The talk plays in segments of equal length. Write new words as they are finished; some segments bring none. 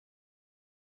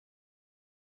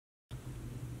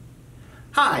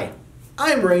Hi,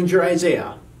 I'm Ranger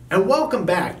Isaiah, and welcome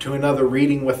back to another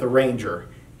Reading with a Ranger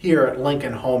here at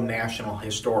Lincoln Home National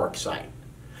Historic Site.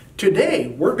 Today,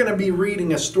 we're going to be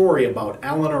reading a story about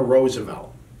Eleanor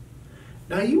Roosevelt.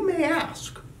 Now you may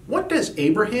ask, what does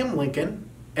Abraham Lincoln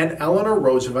and Eleanor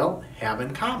Roosevelt have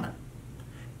in common?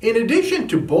 In addition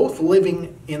to both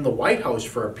living in the White House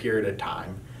for a period of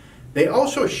time, they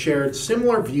also shared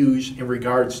similar views in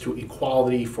regards to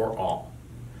equality for all.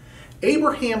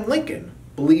 Abraham Lincoln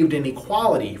believed in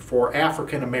equality for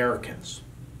African Americans.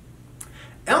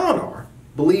 Eleanor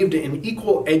believed in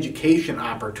equal education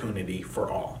opportunity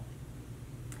for all.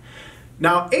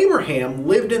 Now, Abraham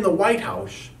lived in the White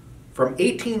House from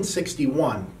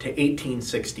 1861 to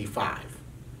 1865,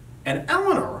 and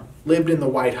Eleanor lived in the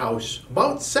White House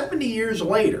about 70 years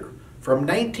later, from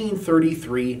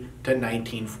 1933 to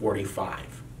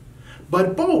 1945.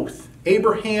 But both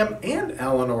Abraham and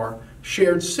Eleanor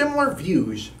shared similar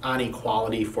views on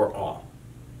equality for all.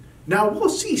 Now we'll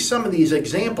see some of these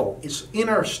examples in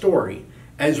our story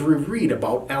as we read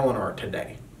about Eleanor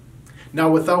today.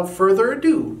 Now without further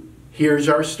ado, here's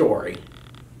our story.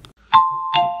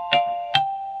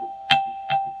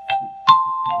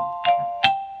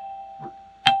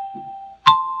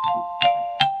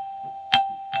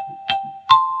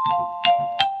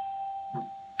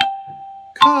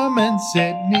 Come and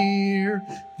sit near,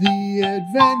 the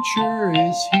adventure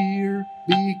is here,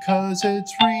 because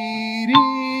it's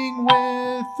Reading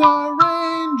with a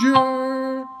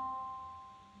Ranger.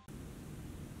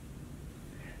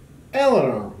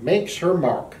 Eleanor makes her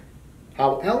mark.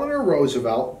 How Eleanor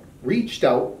Roosevelt reached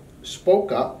out,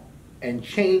 spoke up, and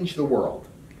changed the world.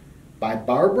 By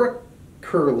Barbara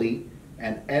Kerley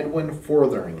and Edwin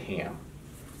Fotheringham.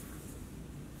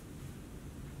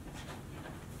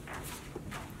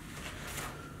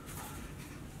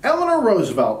 Eleanor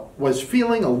Roosevelt was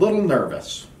feeling a little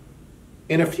nervous.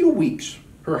 In a few weeks,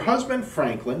 her husband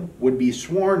Franklin would be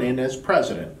sworn in as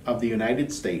President of the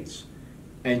United States,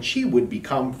 and she would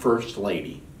become First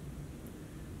Lady.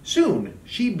 Soon,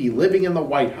 she'd be living in the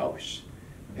White House,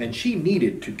 and she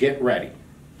needed to get ready.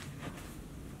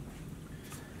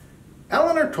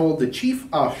 Eleanor told the chief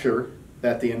usher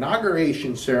that the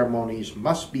inauguration ceremonies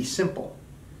must be simple.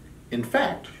 In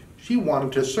fact, she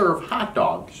wanted to serve hot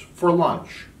dogs for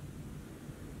lunch.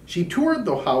 She toured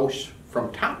the house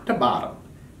from top to bottom,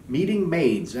 meeting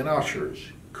maids and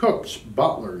ushers, cooks,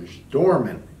 butlers,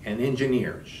 doormen, and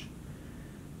engineers.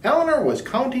 Eleanor was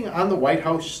counting on the White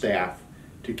House staff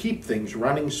to keep things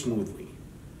running smoothly.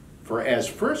 For as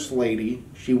First Lady,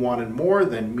 she wanted more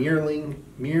than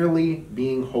merely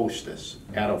being hostess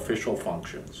at official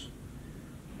functions.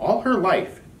 All her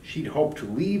life, she'd hoped to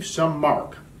leave some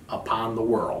mark upon the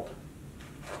world.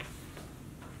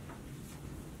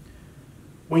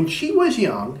 When she was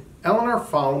young, Eleanor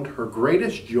found her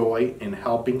greatest joy in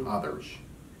helping others.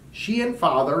 She and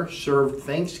Father served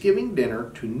Thanksgiving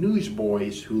dinner to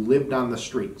newsboys who lived on the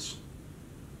streets.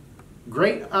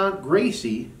 Great Aunt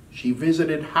Gracie, she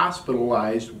visited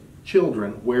hospitalized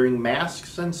children wearing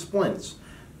masks and splints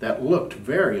that looked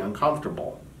very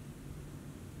uncomfortable.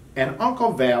 And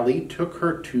Uncle Valley took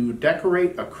her to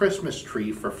decorate a Christmas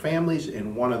tree for families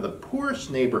in one of the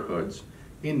poorest neighborhoods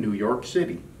in New York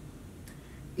City.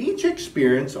 Each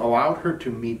experience allowed her to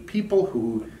meet people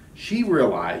who she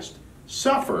realized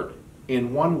suffered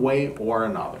in one way or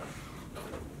another.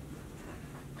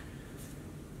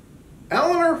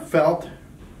 Eleanor felt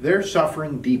their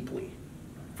suffering deeply,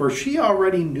 for she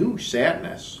already knew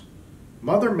sadness.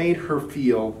 Mother made her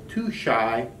feel too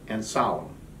shy and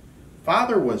solemn.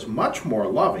 Father was much more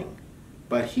loving,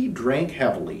 but he drank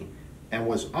heavily and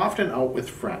was often out with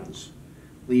friends,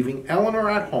 leaving Eleanor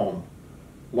at home,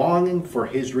 longing for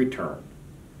his return.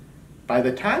 By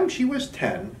the time she was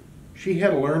 10, she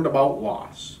had learned about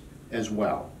loss as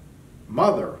well.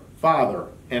 Mother, father,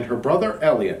 and her brother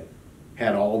Elliot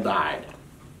had all died.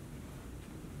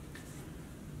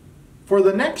 For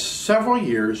the next several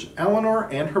years, Eleanor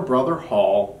and her brother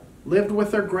Hall lived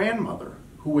with their grandmother,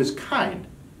 who was kind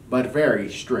but very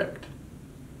strict.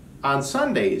 On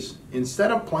Sundays,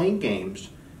 instead of playing games,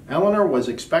 Eleanor was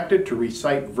expected to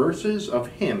recite verses of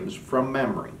hymns from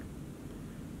memory.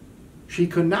 She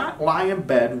could not lie in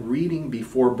bed reading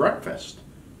before breakfast,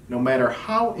 no matter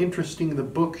how interesting the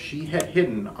book she had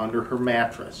hidden under her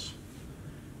mattress.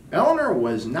 Eleanor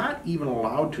was not even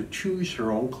allowed to choose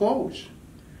her own clothes.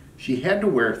 She had to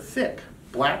wear thick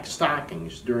black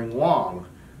stockings during long,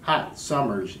 hot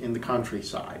summers in the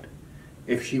countryside.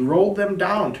 If she rolled them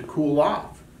down to cool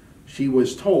off, she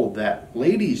was told that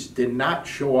ladies did not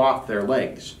show off their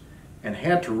legs and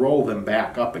had to roll them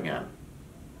back up again.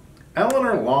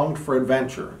 Eleanor longed for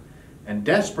adventure and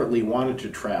desperately wanted to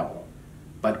travel,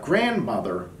 but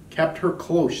grandmother kept her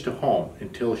close to home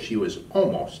until she was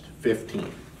almost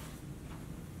 15.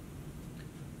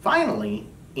 Finally,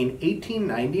 in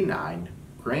 1899,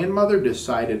 grandmother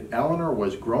decided Eleanor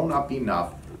was grown up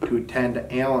enough to attend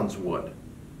Allenswood,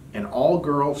 an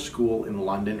all-girls school in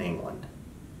London, England.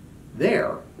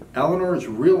 There, Eleanor's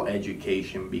real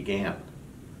education began.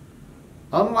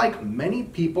 Unlike many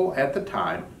people at the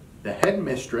time, the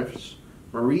headmistress,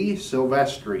 Marie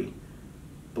Silvestri,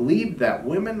 believed that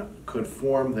women could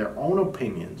form their own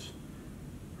opinions.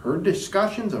 Her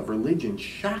discussions of religion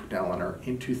shocked Eleanor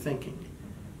into thinking,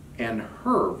 and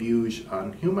her views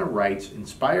on human rights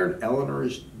inspired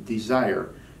Eleanor's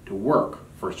desire to work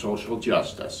for social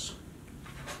justice.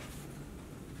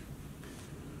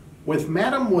 With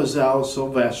Mademoiselle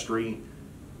Silvestri's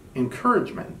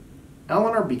encouragement,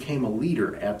 Eleanor became a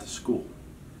leader at the school,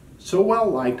 so well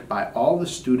liked by all the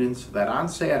students that on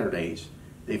Saturdays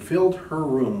they filled her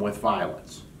room with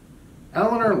violets.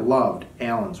 Eleanor loved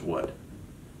Allenswood,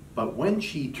 but when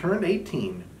she turned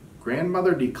 18,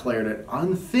 grandmother declared it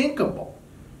unthinkable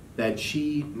that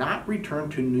she not return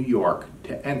to New York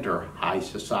to enter high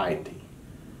society.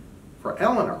 For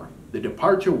Eleanor, the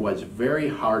departure was very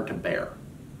hard to bear.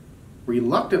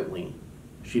 Reluctantly,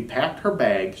 she packed her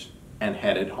bags and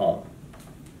headed home.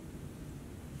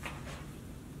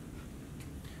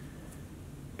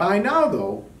 By now,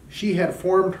 though, she had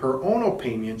formed her own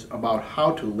opinions about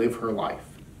how to live her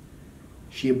life.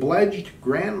 She obliged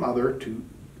grandmother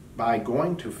by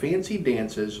going to fancy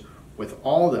dances with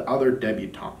all the other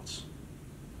debutantes.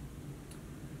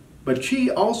 But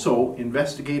she also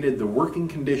investigated the working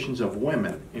conditions of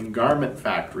women in garment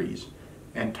factories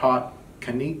and taught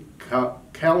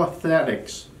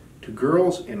calisthenics to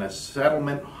girls in a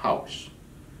settlement house.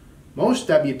 Most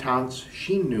debutantes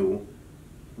she knew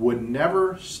would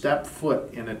never step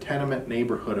foot in a tenement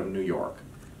neighborhood of New York,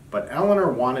 but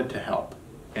Eleanor wanted to help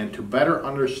and to better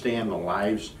understand the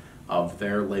lives of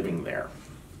their living there.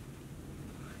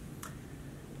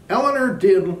 Eleanor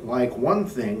did like one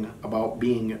thing about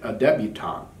being a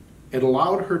debutante. It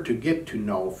allowed her to get to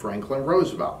know Franklin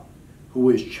Roosevelt, who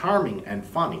was charming and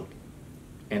funny,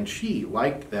 and she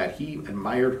liked that he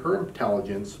admired her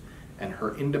intelligence and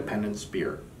her independent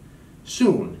spirit.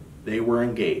 Soon, they were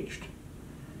engaged.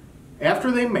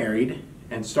 After they married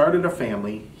and started a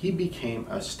family, he became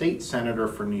a state senator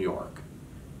for New York.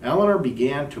 Eleanor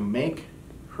began to make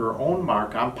her own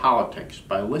mark on politics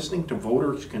by listening to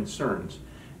voters' concerns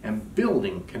and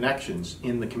building connections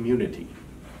in the community.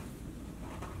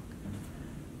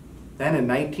 Then in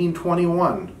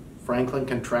 1921, Franklin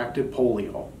contracted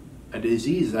polio, a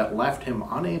disease that left him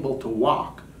unable to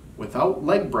walk without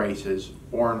leg braces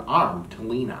or an arm to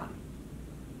lean on.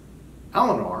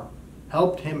 Eleanor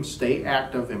helped him stay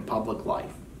active in public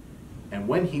life, and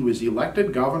when he was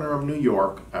elected governor of New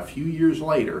York a few years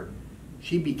later,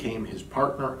 she became his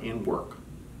partner in work.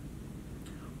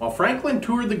 While Franklin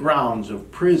toured the grounds of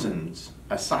prisons,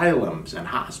 asylums, and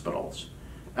hospitals,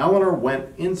 Eleanor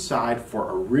went inside for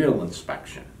a real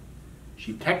inspection.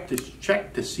 She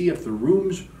checked to see if the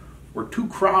rooms were too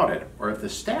crowded or if the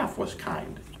staff was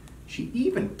kind. She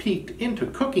even peeked into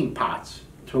cooking pots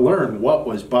to learn what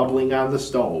was bubbling on the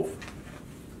stove.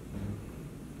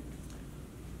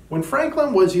 When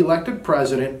Franklin was elected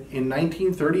president in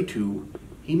 1932,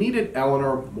 he needed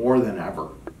Eleanor more than ever.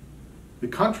 The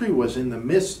country was in the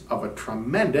midst of a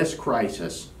tremendous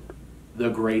crisis, the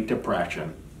Great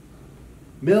Depression.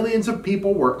 Millions of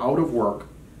people were out of work,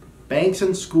 banks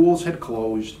and schools had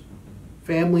closed,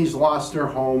 families lost their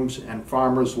homes, and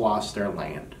farmers lost their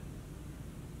land.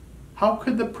 How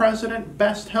could the president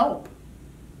best help?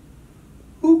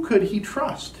 Who could he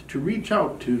trust to reach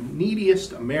out to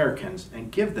neediest Americans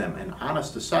and give them an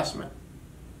honest assessment?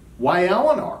 Why,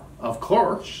 Eleanor, of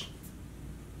course.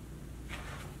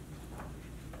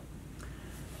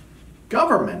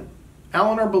 Government,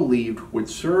 Eleanor believed, would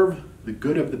serve the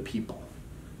good of the people,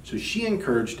 so she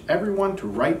encouraged everyone to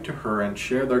write to her and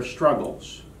share their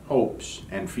struggles, hopes,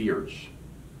 and fears.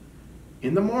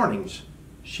 In the mornings,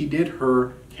 she did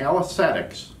her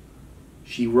calisthenics.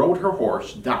 She rode her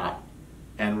horse, Dot,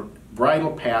 and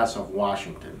bridle paths of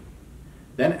Washington.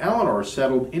 Then Eleanor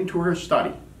settled into her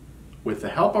study. With the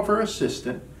help of her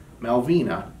assistant,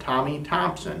 Malvina Tommy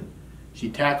Thompson, she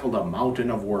tackled a mountain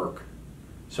of work,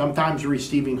 sometimes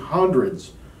receiving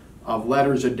hundreds of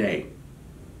letters a day.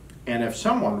 And if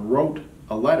someone wrote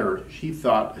a letter she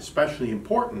thought especially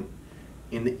important,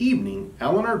 in the evening,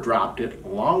 Eleanor dropped it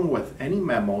along with any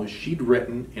memos she'd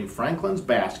written in Franklin's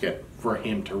basket for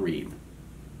him to read.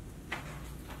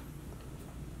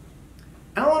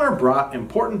 Eleanor brought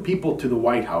important people to the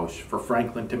White House for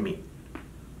Franklin to meet.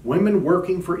 women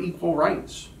working for equal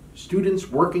rights, students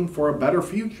working for a better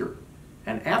future,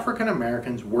 and African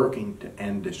Americans working to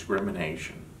end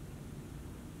discrimination.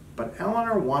 But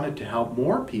Eleanor wanted to help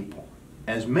more people,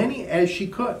 as many as she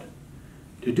could.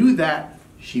 To do that,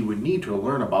 she would need to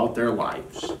learn about their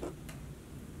lives.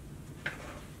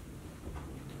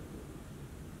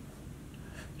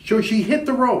 So she hit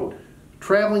the road,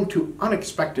 traveling to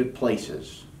unexpected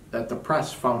places that the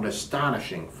press found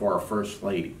astonishing for a First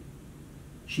Lady.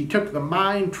 She took the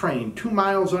mine train 2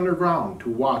 miles underground to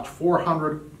watch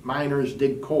 400 miners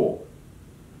dig coal.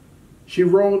 She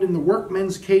rode in the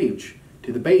workmen's cage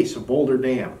to the base of Boulder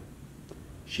Dam.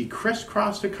 She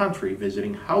crisscrossed the country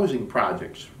visiting housing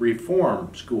projects,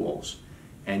 reform schools,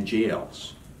 and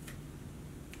jails.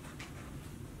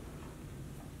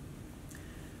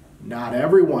 Not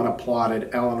everyone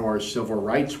applauded Eleanor's civil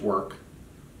rights work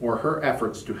or her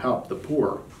efforts to help the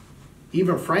poor.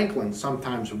 Even Franklin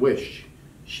sometimes wished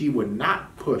she would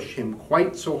not push him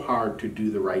quite so hard to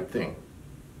do the right thing.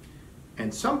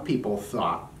 And some people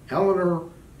thought Eleanor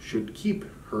should keep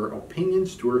her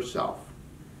opinions to herself.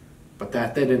 But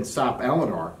that didn't stop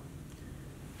Eleanor.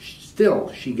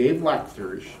 Still, she gave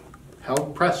lectures,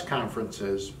 held press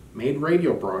conferences, made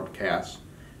radio broadcasts,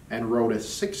 and wrote a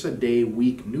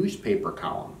 6-a-day-week newspaper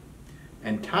column.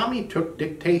 And Tommy took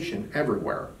dictation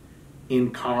everywhere,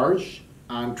 in cars,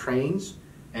 on trains,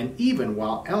 and even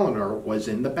while Eleanor was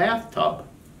in the bathtub.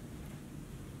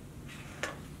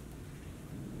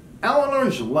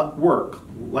 Eleanor's work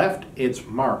left its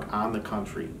mark on the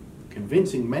country,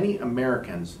 convincing many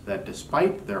Americans that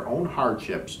despite their own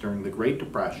hardships during the Great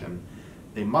Depression,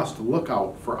 they must look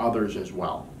out for others as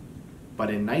well. But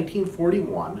in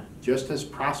 1941, just as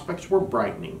prospects were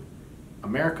brightening,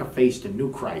 America faced a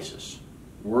new crisis,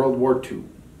 World War II.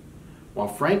 While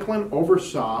Franklin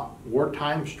oversaw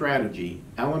wartime strategy,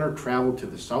 Eleanor traveled to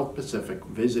the South Pacific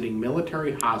visiting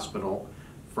military hospital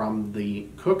from the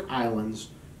Cook Islands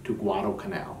to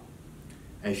Guadalcanal.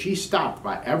 As she stopped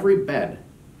by every bed,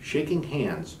 shaking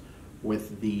hands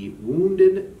with the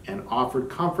wounded and offered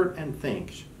comfort and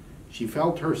thanks, she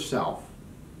felt herself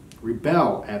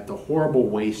rebel at the horrible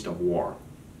waste of war.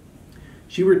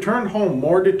 She returned home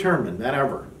more determined than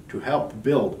ever to help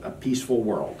build a peaceful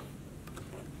world.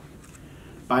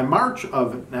 By March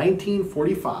of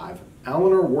 1945,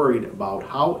 Eleanor worried about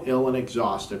how ill and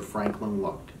exhausted Franklin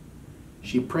looked.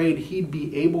 She prayed he'd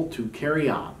be able to carry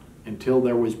on until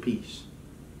there was peace.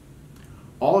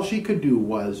 All she could do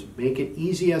was make it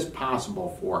easy as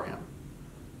possible for him.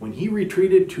 When he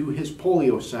retreated to his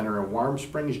polio center in Warm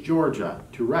Springs, Georgia,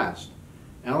 to rest,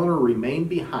 Eleanor remained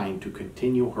behind to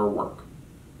continue her work.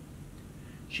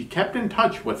 She kept in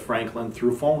touch with Franklin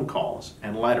through phone calls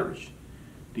and letters,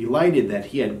 delighted that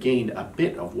he had gained a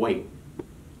bit of weight.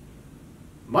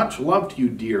 "Much love to you,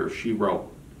 dear," she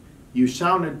wrote. "You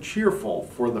sounded cheerful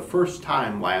for the first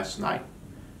time last night,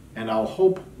 and I'll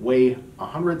hope weigh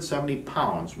 170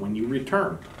 pounds when you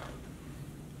return."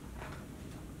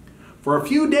 For a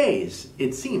few days,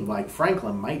 it seemed like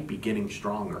Franklin might be getting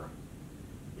stronger.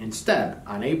 Instead,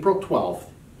 on April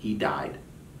 12th, he died.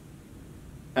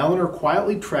 Eleanor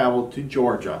quietly traveled to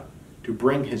Georgia to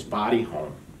bring his body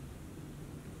home.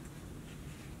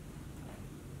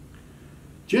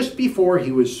 Just before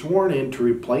he was sworn in to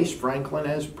replace Franklin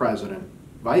as president,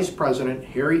 Vice President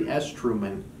Harry S.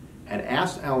 Truman had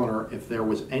asked Eleanor if there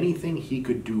was anything he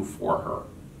could do for her.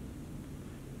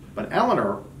 But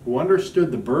Eleanor, who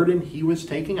understood the burden he was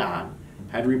taking on,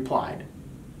 had replied,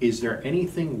 "Is there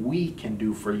anything we can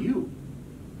do for you?"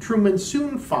 Truman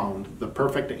soon found the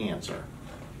perfect answer.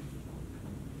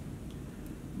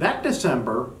 That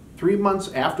December, 3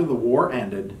 months after the war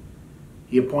ended,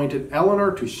 he appointed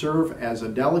Eleanor to serve as a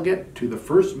delegate to the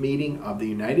first meeting of the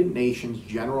United Nations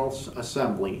General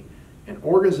Assembly, an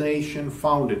organization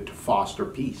founded to foster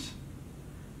peace.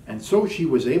 And so she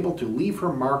was able to leave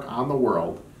her mark on the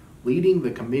world, leading the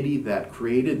committee that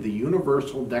created the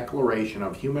Universal Declaration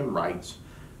of Human Rights,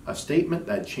 a statement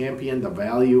that championed the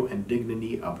value and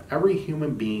dignity of every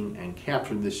human being and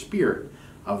captured the spirit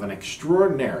of an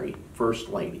extraordinary First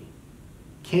Lady.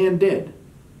 Candid,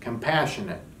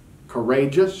 compassionate,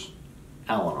 courageous,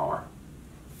 Eleanor.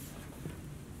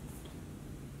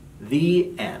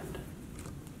 The end.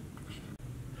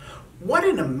 What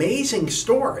an amazing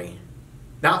story.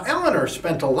 Now, Eleanor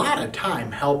spent a lot of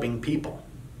time helping people.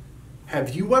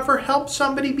 Have you ever helped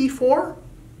somebody before?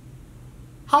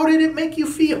 How did it make you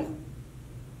feel?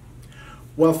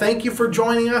 Well, thank you for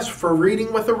joining us for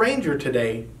Reading with a Ranger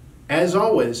today. As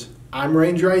always, I'm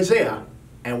Ranger Isaiah,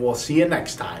 and we'll see you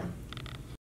next time.